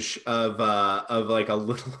change of like a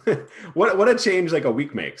little, what a change like a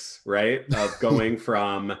week makes, right? Of going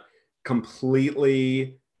from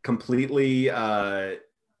completely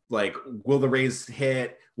like, will the Rays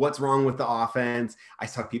hit? What's wrong with the offense? I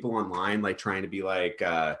saw people online, like trying to be like,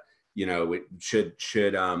 should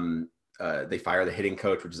they fire the hitting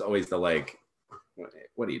coach, which is always the like,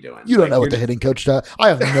 what are you doing? You don't know what the hitting coach does. I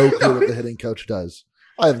have no clue what the hitting coach does.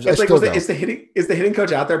 Is the hitting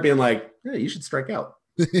coach out there being like, hey, you should strike out?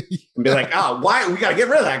 And be like, oh, why we got to get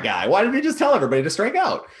rid of that guy? Why did we just tell everybody to strike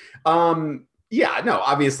out? Yeah, no,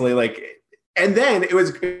 obviously, like, and then it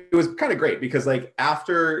was kind of great because like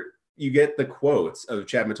after you get the quotes of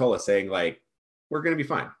Chad Mottola saying like, we're going to be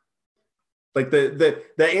fine. Like the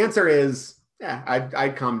answer is, yeah,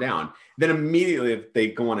 I'd calm down. Then immediately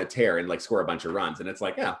they go on a tear and like score a bunch of runs. And it's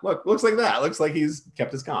like, yeah, looks like that. Looks like he's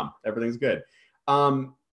kept his calm. Everything's good.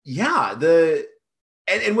 Yeah.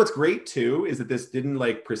 And what's great too, is that this didn't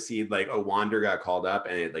like precede like, oh, Wander got called up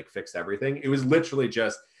and it like fixed everything. It was literally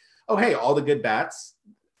just, oh, hey, all the good bats,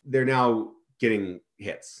 they're now getting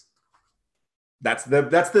hits. That's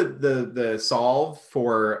the solve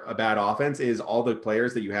for a bad offense is all the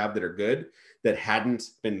players that you have that are good that hadn't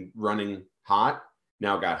been running hot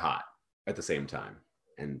now got hot at the same time,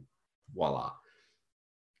 and voila.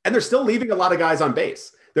 And they're still leaving a lot of guys on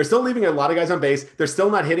base. They're still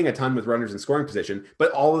not hitting a ton with runners in scoring position,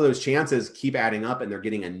 but all of those chances keep adding up and they're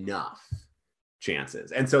getting enough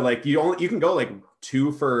chances. And so like you can go like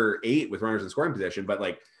 2 for 8 with runners in scoring position, but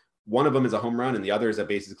like one of them is a home run and the other is a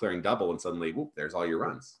bases clearing double, and suddenly, whoop, there's all your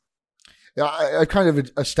runs. Yeah, I kind of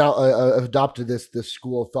adopted this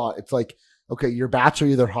school of thought. It's like, okay, your bats are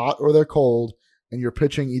either hot or they're cold, and your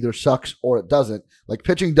pitching either sucks or it doesn't. Like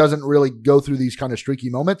pitching doesn't really go through these kind of streaky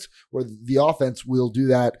moments, where the offense will do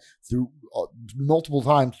that through multiple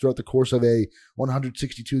times throughout the course of a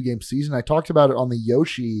 162 game season. I talked about it on the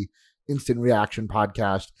Yoshi instant reaction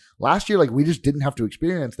podcast last year. Like we just didn't have to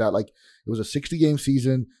experience that. Like it was a 60 game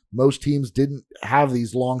season. Most teams didn't have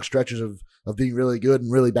these long stretches of being really good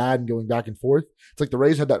and really bad and going back and forth. It's like the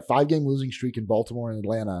Rays had that 5 game losing streak in Baltimore and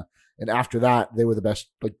Atlanta, and after that they were the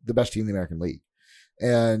best team in the American League.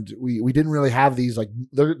 And we didn't really have these, like,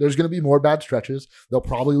 there's going to be more bad stretches. They'll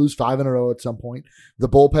probably lose 5 in a row at some point. The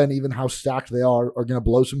bullpen, even how stacked they are going to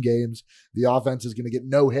blow some games. The offense is going to get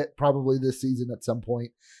no hit probably this season at some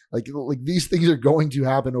point. Like these things are going to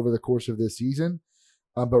happen over the course of this season.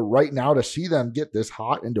 But right now, to see them get this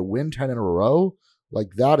hot and to win 10 in a row,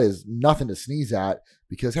 like that is nothing to sneeze at,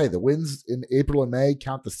 because, hey, the wins in April and May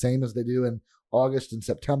count the same as they do in August and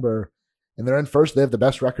September. And they're in first. They have the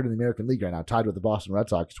best record in the American League right now, tied with the Boston Red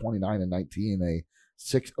Sox, 29-19, a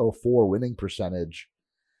 604 winning percentage.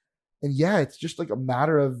 And yeah, it's just like a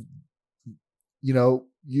matter of, if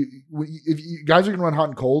you guys are going to run hot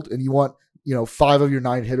and cold, and you want, 5 of your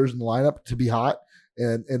 9 hitters in the lineup to be hot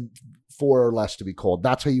and 4 or less to be cold.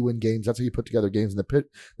 That's how you win games. That's how you put together games. And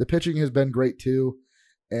the pitching has been great too.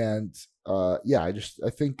 And I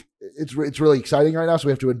think it's really exciting right now. So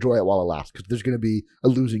we have to enjoy it while it lasts, because there's going to be a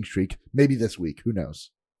losing streak maybe this week. Who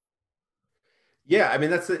knows? Yeah, I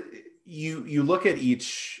mean you look at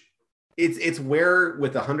each. It's where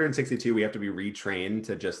with 162 we have to be retrained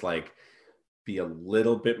to just like be a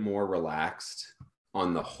little bit more relaxed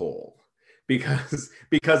on the whole, because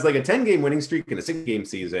like a 10 game winning streak in a 6 game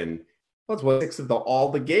season. That's what 6 of all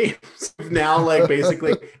the games now, like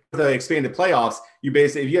basically the expanded playoffs. You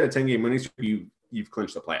basically, if you had a 10 game winning streak, you've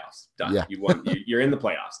clinched the playoffs. Done. Yeah. You won. You're in the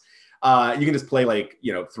playoffs. You can just play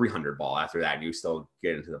 300 ball after that, and you still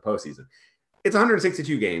get into the postseason. It's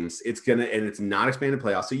 162 games. It's not expanded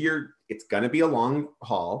playoffs, so it's gonna be a long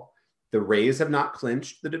haul. The Rays have not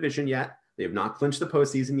clinched the division yet. They have not clinched the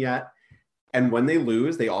postseason yet. And when they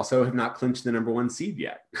lose, they also have not clinched the number 1 seed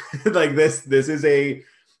yet. Like this is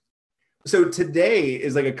so today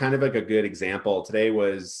is like a kind of like a good example. Today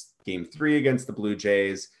was game 3 against the Blue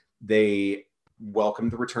Jays. They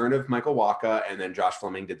welcomed the return of Michael Wacha, and then Josh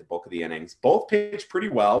Fleming did the bulk of the innings. Both pitched pretty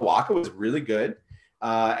well. Wacha was really good.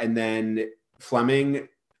 And then Fleming,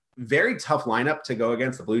 very tough lineup to go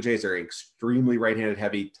against. The Blue Jays are extremely right-handed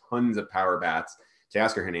heavy, tons of power bats.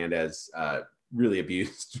 Teoscar Hernandez really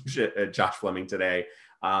abused Josh Fleming today.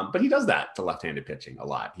 But he does that to left-handed pitching a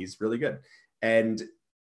lot. He's really good. And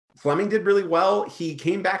Fleming did really well. He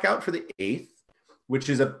came back out for the 8th, which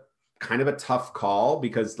is a kind of a tough call,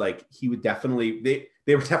 because like he would definitely,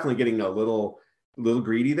 they were definitely getting a little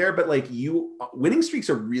greedy there, but like winning streaks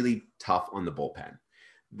are really tough on the bullpen.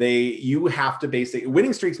 You have to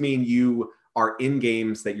winning streaks mean you are in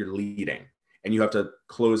games that you're leading and you have to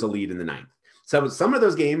close a lead in the 9th. So some of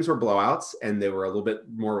those games were blowouts and they were a little bit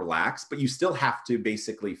more relaxed, but you still have to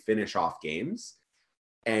basically finish off games.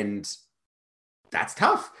 And that's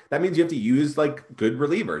tough. That means you have to use like good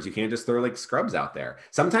relievers. You can't just throw like scrubs out there.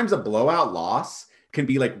 Sometimes a blowout loss can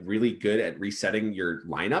be like really good at resetting your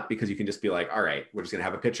lineup, because you can just be like, all right, we're just going to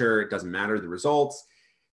have a pitcher. It doesn't matter the results.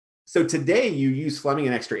 So today you use Fleming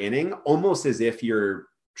an extra inning, almost as if you're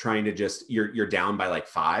trying to just, you're down by like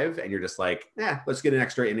 5 and you're just like, let's get an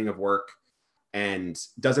extra inning of work. And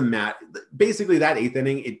doesn't matter. Basically that 8th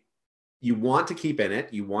inning, you want to keep in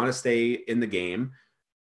it. You want to stay in the game.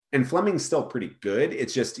 And Fleming's still pretty good.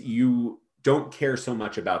 It's just you don't care so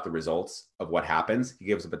much about the results of what happens. He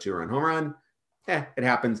gives up a 2-run home run. It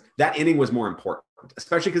happens. That inning was more important,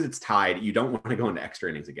 especially because it's tied. You don't want to go into extra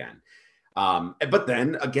innings again. But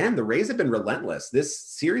then again, the Rays have been relentless. This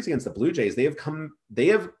series against the Blue Jays, they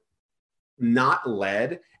have not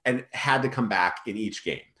led and had to come back in each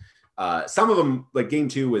game. Some of them, like game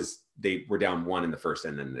 2 they were down 1 in the first,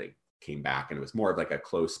 and then they came back, and it was more of like a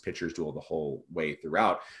close pitcher's duel the whole way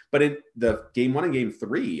throughout. But in the game 1 and game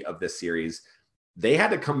 3 of this series, they had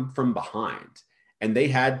to come from behind, and they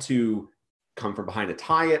had to come from behind to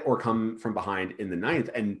tie it or come from behind in the 9th.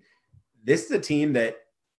 And this is a team that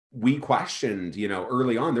we questioned,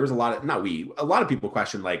 early on. There was a lot of people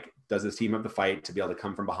questioned, like, does this team have the fight to be able to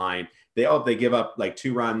come from behind? They give up like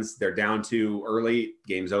 2 runs. They're down 2 early,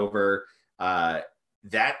 game's over.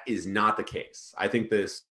 That is not the case. I think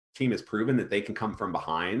this team has proven that they can come from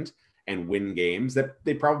behind and win games that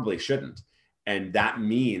they probably shouldn't. And that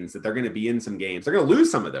means that they're going to be in some games. They're going to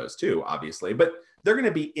lose some of those too, obviously, but they're going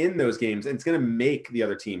to be in those games, and it's going to make the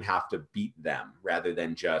other team have to beat them rather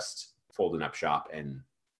than just folding up shop. And,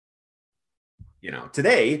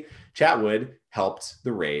 today Chatwood helped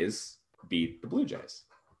the Rays beat the Blue Jays.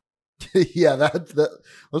 Yeah,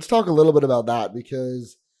 let's talk a little bit about that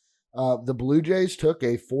because the Blue Jays took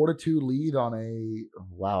a 4-2 lead on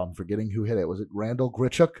I'm forgetting who hit it. Was it Randall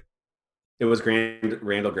Grichuk? It was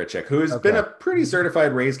Randall Grichuk, who has been a pretty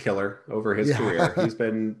certified Rays killer over his career. He's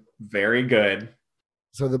been very good.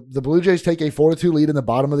 So the Blue Jays take a 4-2 lead in the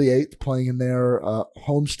bottom of the 8th, playing in their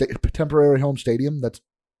temporary home stadium that's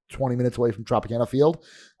 20 minutes away from Tropicana Field.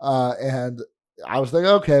 And I was thinking,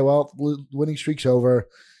 okay, well, winning streak's over.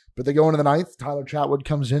 But they go into the 9th. Tyler Chatwood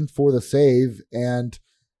comes in for the save and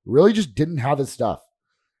really just didn't have his stuff.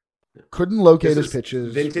 Couldn't locate his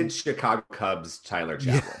pitches. Vintage Chicago Cubs Tyler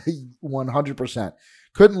Chatwood. 100%.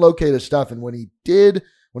 Couldn't locate his stuff. And when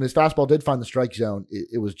his fastball did find the strike zone,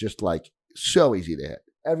 it was just like so easy to hit.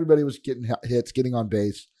 Everybody was getting hits, getting on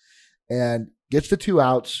base, and gets the 2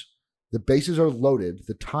 outs. The bases are loaded.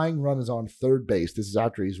 The tying run is on third base. This is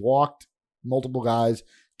after he's walked multiple guys,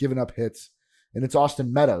 given up hits. And it's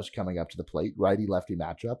Austin Meadows coming up to the plate, righty-lefty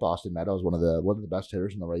matchup. Austin Meadows, one of the best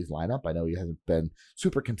hitters in the Rays lineup. I know he hasn't been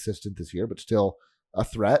super consistent this year, but still a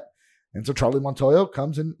threat. And so Charlie Montoyo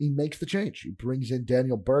comes and he makes the change. He brings in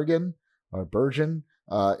Daniel Bergen, a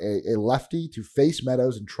lefty, to face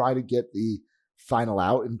Meadows and try to get the final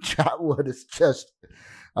out. And Chatwood is just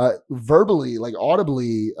verbally, like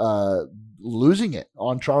audibly losing it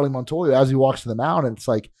on Charlie Montoyo as he walks to the mound. And it's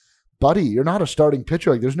like, buddy, you're not a starting pitcher.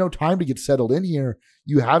 Like, there's no time to get settled in here.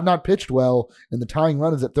 You have not pitched well, and the tying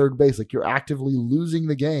run is at third base. Like, you're actively losing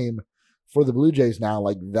the game for the Blue Jays now.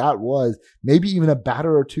 Like, that was maybe even a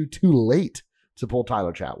batter or two too late to pull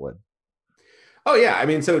Tyler Chatwood. Oh, yeah. I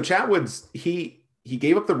mean, so Chatwood's, he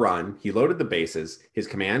gave up the run. He loaded the bases. His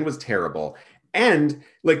command was terrible. And,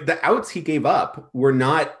 like, the outs he gave up were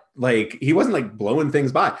not, like, he wasn't, like, blowing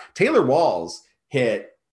things by. Taylor Walls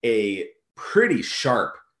hit a pretty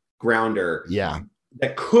sharp grounder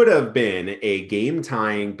that could have been a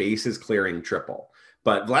game-tying, bases-clearing triple.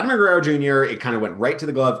 But Vladimir Guerrero Jr., it kind of went right to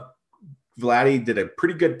the glove. Vladdy did a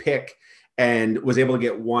pretty good pick and was able to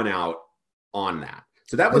get 1 out on that.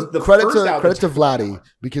 So that was the credit to Vladdy,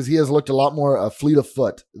 because he has looked a lot more fleet of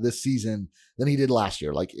foot this season than he did last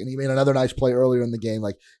year. Like, and he made another nice play earlier in the game.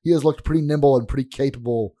 Like, he has looked pretty nimble and pretty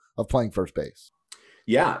capable of playing first base.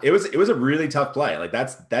 Yeah, it was a really tough play. Like,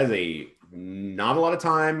 that is a not a lot of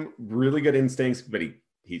time, really good instincts, but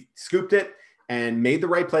he scooped it and made the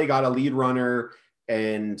right play, got a lead runner,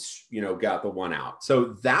 and got the 1 out.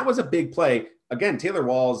 So that was a big play. Again, Taylor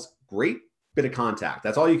Walls, great bit of contact.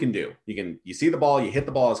 That's all you can do. You see the ball, you hit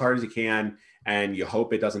the ball as hard as you can, and you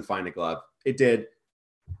hope it doesn't find a glove. It did.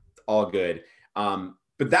 All good.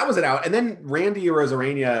 But that was it out. And then Randy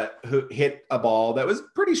Arozarena, who hit a ball that was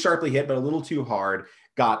pretty sharply hit, but a little too hard,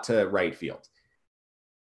 got to right field.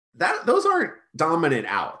 Those aren't dominant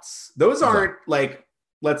outs. Those aren't like,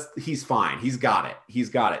 he's fine. He's got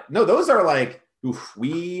it. No, those are like,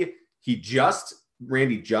 Randy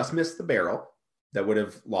just missed the barrel that would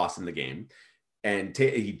have lost him the game. And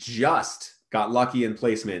he just got lucky in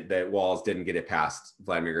placement that Walls didn't get it past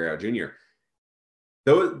Vladimir Guerrero Jr.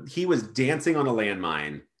 Though he was dancing on a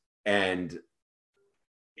landmine, and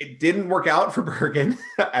it didn't work out for Bergen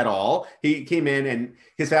at all. He came in and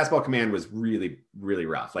his fastball command was really, really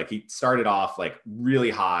rough. Like, he started off like really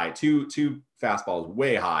high, two fastballs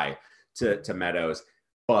way high to Meadows,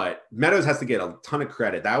 but Meadows has to get a ton of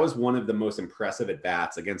credit. That was one of the most impressive at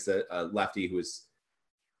bats against a lefty who was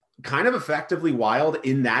kind of effectively wild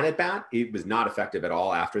in that at bat. It was not effective at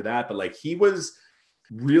all after that, but like, he was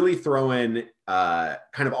really throwing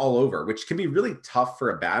kind of all over, which can be really tough for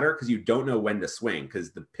a batter because you don't know when to swing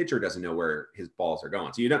because the pitcher doesn't know where his balls are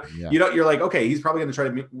going. So you're like, okay, he's probably going to try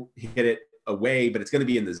to hit it away, but it's going to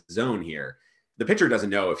be in the zone here. The pitcher doesn't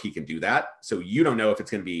know if he can do that. So you don't know if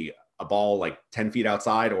it's going to be a ball like 10 feet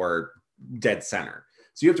outside or dead center.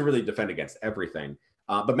 So you have to really defend against everything.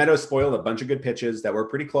 But Meadows spoiled a bunch of good pitches that were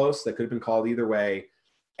pretty close, that could have been called either way,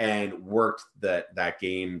 and worked that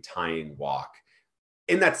game tying walk.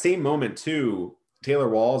 In that same moment too, Taylor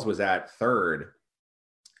Walls was at third,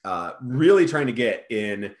 really trying to get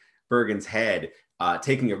in Bergen's head,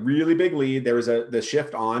 taking a really big lead. There was the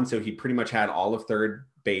shift on, so he pretty much had all of third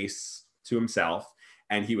base to himself,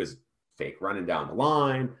 and he was fake running down the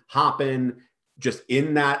line, hopping, just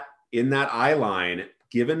in that eye line,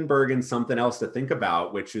 giving Bergen something else to think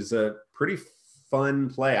about, which is a pretty fun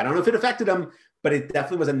play. I don't know if it affected him, but it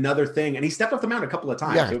definitely was another thing. And he stepped off the mound a couple of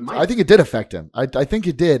times. Yeah, I think it did affect him. I think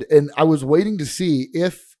it did. And I was waiting to see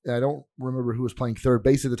if, I don't remember who was playing third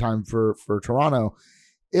base at the time for Toronto,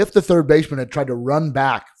 if the third baseman had tried to run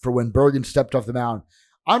back for when Bergen stepped off the mound.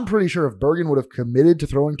 I'm pretty sure if Bergen would have committed to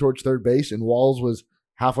throwing towards third base and Walls was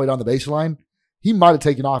halfway down the baseline, he might have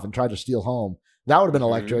taken off and tried to steal home. That would have been Mhm.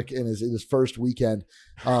 electric in his first weekend.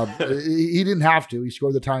 He didn't have to. He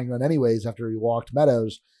scored the tying run anyways after he walked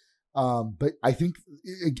Meadows. But I think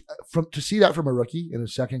to see that from a rookie in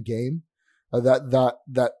his second game,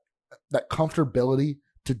 that comfortability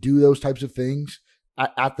to do those types of things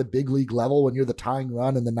at the big league level when you're the tying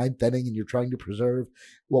run in the ninth inning and you're trying to preserve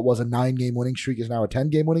what was a 9-game winning streak is now a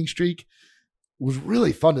 10-game winning streak was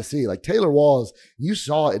really fun to see. Like Taylor Walls, you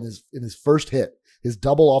saw it in his first hit, his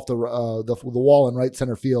double off the wall in right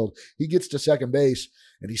center field. He gets to second base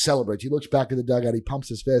and he celebrates. He looks back at the dugout. He pumps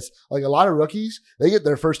his fist. Like a lot of rookies, they get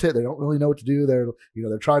their first hit. They don't really know what to do.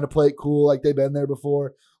 They're trying to play it cool like they've been there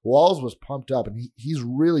before. Walls was pumped up, and he's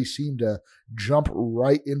really seemed to jump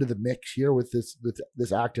right into the mix here with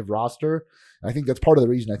this active roster. And I think that's part of the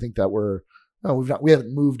reason I think that we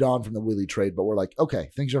haven't moved on from the Willie trade, but we're like, okay,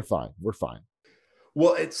 things are fine. We're fine.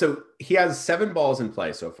 Well, so he has 7 balls in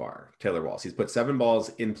play so far, Taylor Walls. He's put 7 balls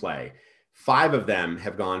in play. 5 of them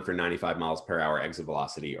have gone for 95 miles per hour exit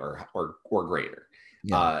velocity or greater.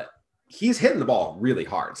 Yeah. He's hitting the ball really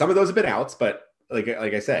hard. Some of those have been outs, but like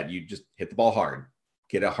I said, you just hit the ball hard,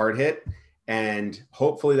 get a hard hit, and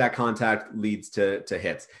hopefully that contact leads to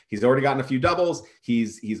hits. He's already gotten a few doubles.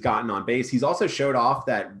 He's gotten on base. He's also showed off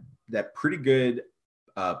that pretty good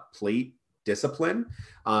plate discipline.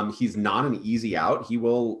 He's not an easy out. He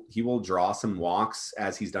will draw some walks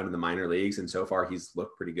as he's done in the minor leagues, and so far he's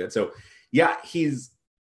looked pretty good. So yeah, he's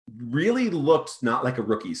really looked not like a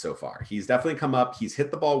rookie so far. He's definitely come up. He's hit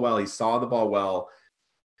the ball well. He saw the ball well,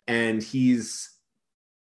 and he's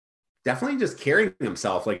definitely just carrying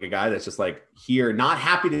himself like a guy that's just like here, not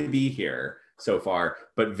happy to be here so far,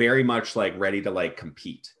 but very much like ready to like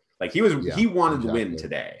compete. Like he wanted to win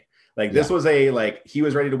today. Like this was he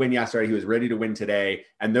was ready to win yesterday. He was ready to win today.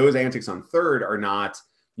 And those antics on third are not,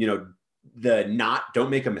 don't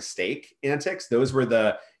make a mistake antics. Those were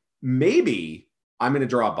the, maybe I'm going to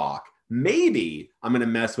draw a balk. Maybe I'm going to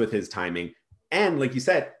mess with his timing. And like you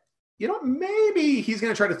said, maybe he's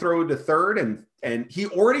going to try to throw to third. And he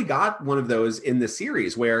already got one of those in the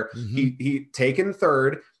series where he taken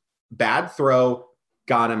third, bad throw,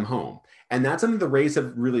 got him home. And that's something the Rays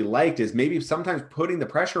have really liked is maybe sometimes putting the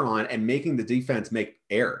pressure on and making the defense make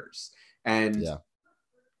errors. And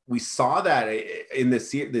we saw that in this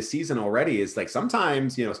season already is like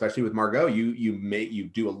sometimes, especially with Margot, you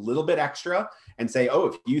do a little bit extra and say, oh,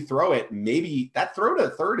 if you throw it, maybe that throw to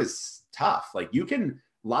third is tough. Like a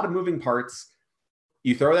lot of moving parts,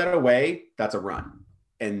 you throw that away, that's a run.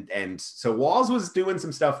 And so Walls was doing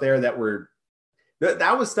some stuff there that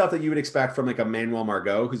was stuff that you would expect from like a Manuel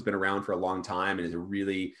Margot, who's been around for a long time and is a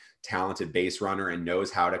really talented base runner and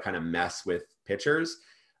knows how to kind of mess with pitchers.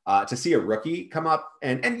 To see a rookie come up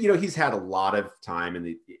and he's had a lot of time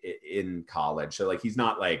in college, so like he's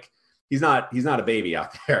not a baby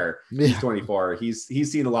out there. He's 24.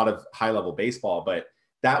 He's seen a lot of high level baseball, but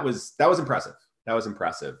that was impressive. That was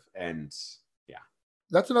impressive, and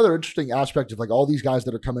that's another interesting aspect of like all these guys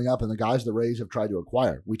that are coming up and the guys the Rays have tried to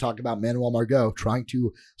acquire. We talked about Manuel Margot trying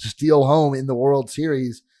to steal home in the World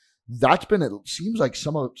Series. That's been, it seems like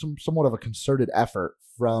somewhat of a concerted effort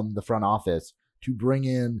from the front office to bring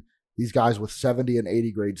in these guys with 70 and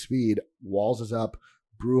 80 grade speed. Walls is up.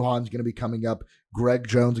 Brujan's going to be coming up. Greg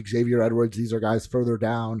Jones, Xavier Edwards. These are guys further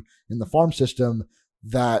down in the farm system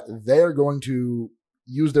that they're going to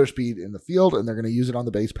use their speed in the field, and they're going to use it on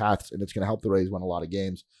the base paths, and it's going to help the Rays win a lot of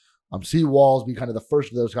games. See Walls be kind of the first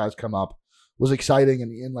of those guys come up was exciting,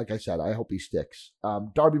 and like I said, I hope he sticks.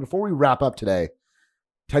 Darby, before we wrap up today,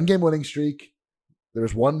 10-game winning streak.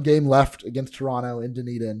 There's 1 game left against Toronto in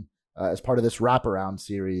Dunedin as part of this wraparound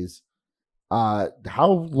series.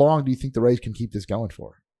 How long do you think the Rays can keep this going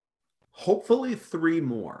for? Hopefully 3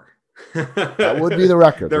 more. That would be the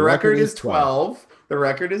record. The record is 12. The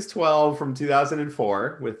record is 12 from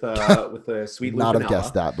 2004 with a sweet. Not have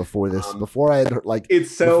guessed that before this. Before I had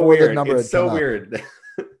it's so weird. It's so weird.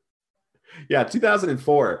 Yeah,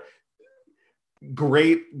 2004.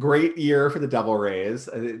 Great year for the Devil Rays.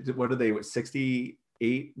 What did they?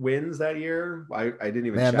 68 wins that year. I didn't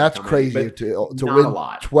even. Man, check that's crazy many, to win a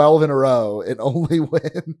lot. 12 in a row and only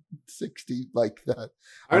win 60 like that.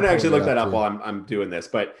 I'm gonna actually look that up while I'm doing this,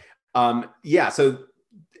 but. So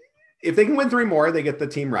if they can win 3 more, they get the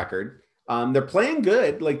team record. They're playing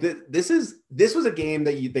good. Like this was a game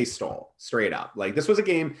that they stole straight up. Like this was a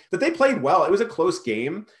game that they played well. It was a close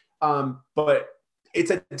game. But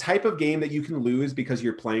it's a type of game that you can lose because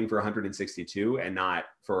you're playing for 162 and not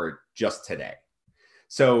for just today.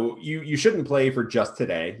 So you shouldn't play for just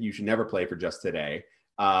today. You should never play for just today.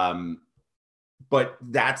 But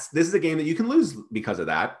this is a game that you can lose because of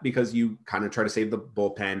that, because you kind of try to save the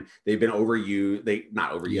bullpen. They've been overused.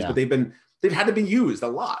 Not overused, but they've had to be used a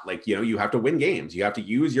lot. Like, you have to win games. You have to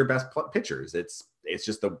use your best pitchers. It's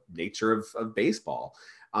just the nature of baseball.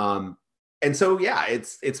 And so, yeah,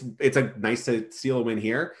 it's a nice to steal a win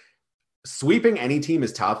here. Sweeping any team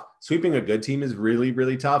is tough. Sweeping a good team is really,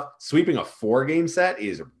 really tough. Sweeping a 4-game set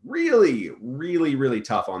is really, really, really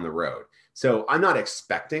tough on the road. So I'm not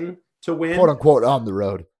expecting to win, quote unquote, on the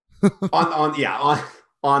road.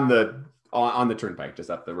 on the turnpike just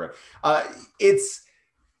up the road.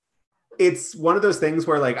 It's one of those things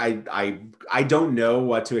where, like, I don't know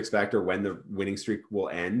what to expect or when the winning streak will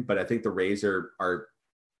end, but I think the Rays are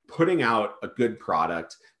putting out a good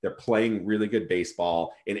product. They're playing really good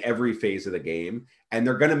baseball in every phase of the game, and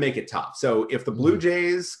they're going to make it tough. So if the Blue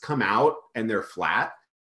Jays come out and they're flat,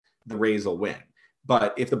 the Rays will win.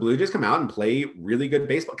 But if the Blue Jays come out and play really good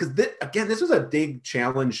baseball, because this was a big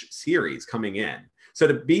challenge series coming in. So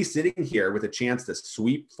to be sitting here with a chance to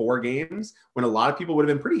sweep 4 games when a lot of people would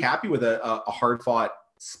have been pretty happy with a hard-fought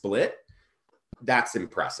split, that's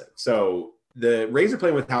impressive. So the Rays are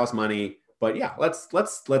playing with house money, but yeah, let's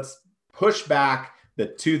push back the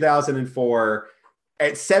 2004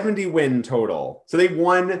 at 70 win total. So they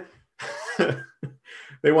won.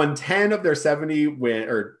 They won 10 of their 70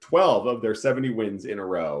 or 12 of their 70 wins in a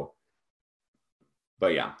row.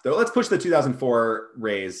 But yeah, so let's push the 2004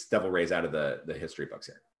 Devil Rays out of the history books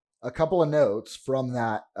here. A couple of notes from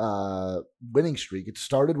that winning streak. It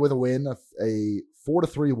started with a win, a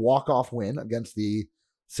 4-3 walk-off win against the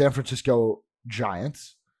San Francisco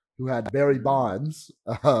Giants, who had Barry Bonds,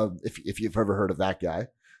 if you've ever heard of that guy.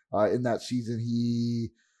 In that season,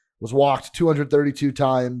 he was walked 232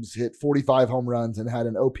 times, hit 45 home runs, and had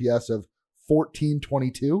an OPS of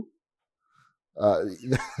 1422.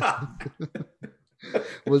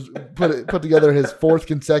 Was put together his 4th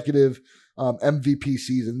consecutive MVP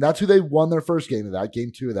season. That's who they won their first game of that,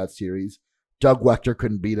 game 2 of that series. Doug Wechter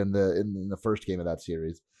couldn't beat in the first game of that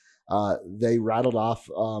series. They rattled off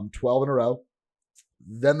 12 in a row.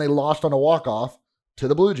 Then they lost on a walk-off to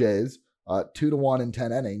the Blue Jays, 2-1 in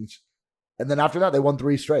 10 innings. And then after that, they won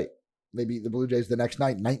 3 straight. They beat the Blue Jays the next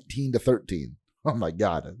night, 19-13. Oh my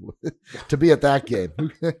God. To be at that game.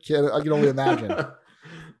 I can only imagine.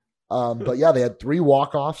 But yeah, they had 3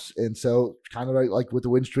 walk-offs. And so kind of like with the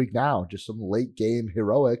win streak now, just some late game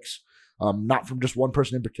heroics, not from just one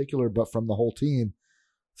person in particular, but from the whole team.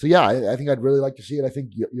 So yeah, I think I'd really like to see it. I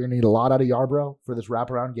think you're going to need a lot out of Yarbrough for this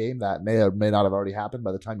wraparound game that may or may not have already happened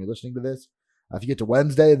by the time you're listening to this. If you get to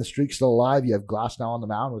Wednesday and the streak's still alive, you have Glasnow on the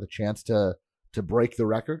mound with a chance to break the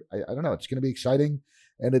record. I don't know. It's going to be exciting.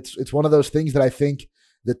 And it's one of those things that I think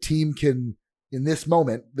the team can, in this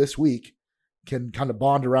moment, this week, can kind of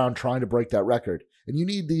bond around trying to break that record. And you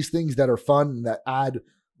need these things that are fun and that add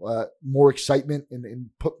more excitement and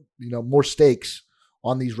put more stakes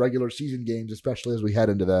on these regular season games, especially as we head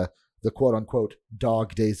into the quote unquote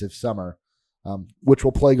dog days of summer, which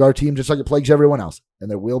will plague our team just like it plagues everyone else. And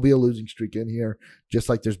there will be a losing streak in here, just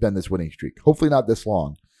like there's been this winning streak. Hopefully not this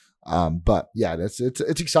long. But yeah, it's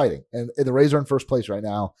exciting. And the Rays are in first place right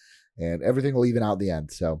now, and everything will even out in the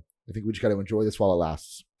end. So I think we just got to enjoy this while it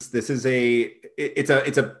lasts. This is an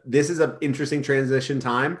interesting transition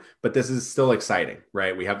time, but this is still exciting,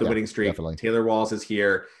 right? We have the winning streak. Definitely. Taylor Walls is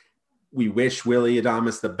here. We wish Willy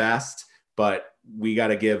Adames the best, but we got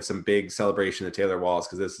to give some big celebration to Taylor Walls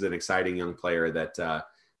because this is an exciting young player that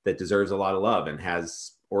deserves a lot of love and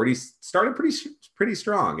has already started pretty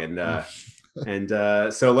strong. And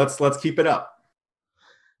so let's keep it up.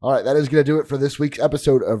 All right, that is going to do it for this week's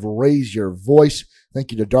episode of Raise Your Voice.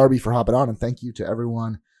 Thank you to Darby for hopping on, and thank you to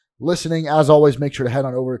everyone listening. As always, make sure to head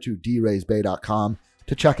on over to draysbay.com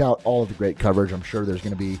to check out all of the great coverage. I'm sure there's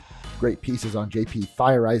going to be great pieces on JP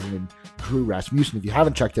Feyereisen and Drew Rasmussen. If you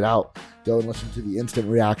haven't checked it out, go and listen to the instant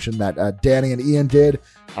reaction that Danny and Ian did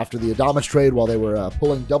after the Adames trade while they were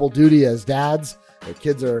pulling double duty as dads. The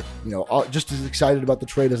kids are, just as excited about the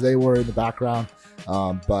trade as they were in the background.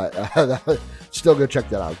 But still go check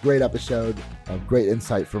that out. Great episode, great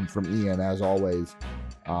insight from Ian as always.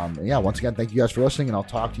 And yeah, once again, thank you guys for listening, and I'll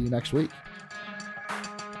talk to you next week.